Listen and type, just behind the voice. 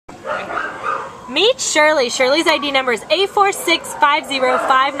Meet Shirley. Shirley's ID number is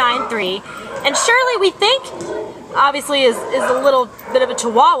A4650593. And Shirley, we think, obviously is a little bit of a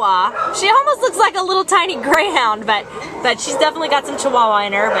Chihuahua. She almost looks like a little tiny greyhound, but she's definitely got some Chihuahua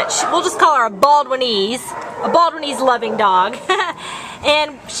in her. But we'll just call her a Baldwinese loving dog.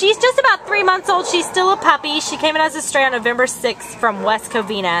 And she's just about 3 months old. She's still a puppy. She came in as a stray on November 6th from West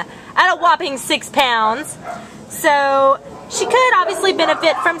Covina at a whopping 6 pounds. So she could obviously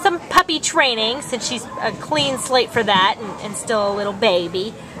benefit from some puppy training since she's a clean slate for that and still a little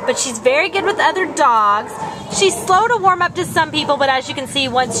baby. But she's very good with other dogs. She's slow to warm up to some people, but as you can see,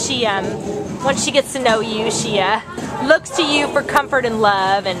 once she gets to know you, she looks to you for comfort and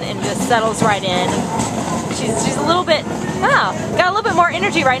love and just settles right in. She's a little bit, got a little bit more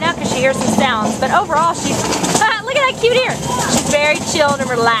energy right now because she hears some sounds. But overall, she's, look at that cute ear. She's very chilled and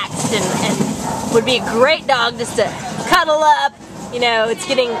relaxed and would be a great dog just to cuddle up. You know, it's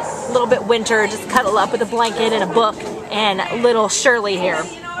getting a little bit winter, just cuddle up with a blanket and a book and little Shirley here.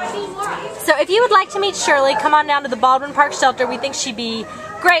 So if you would like to meet Shirley, come on down to the Baldwin Park Shelter. We think she'd be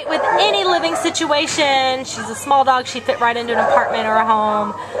great with any living situation. She's a small dog. She'd fit right into an apartment or a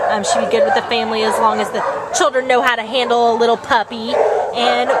home. She'd be good with the family as long as the children know how to handle a little puppy.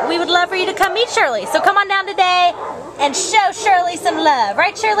 And we would love for you to come meet Shirley. So come on down today and show Shirley some love.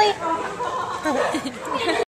 Right, Shirley?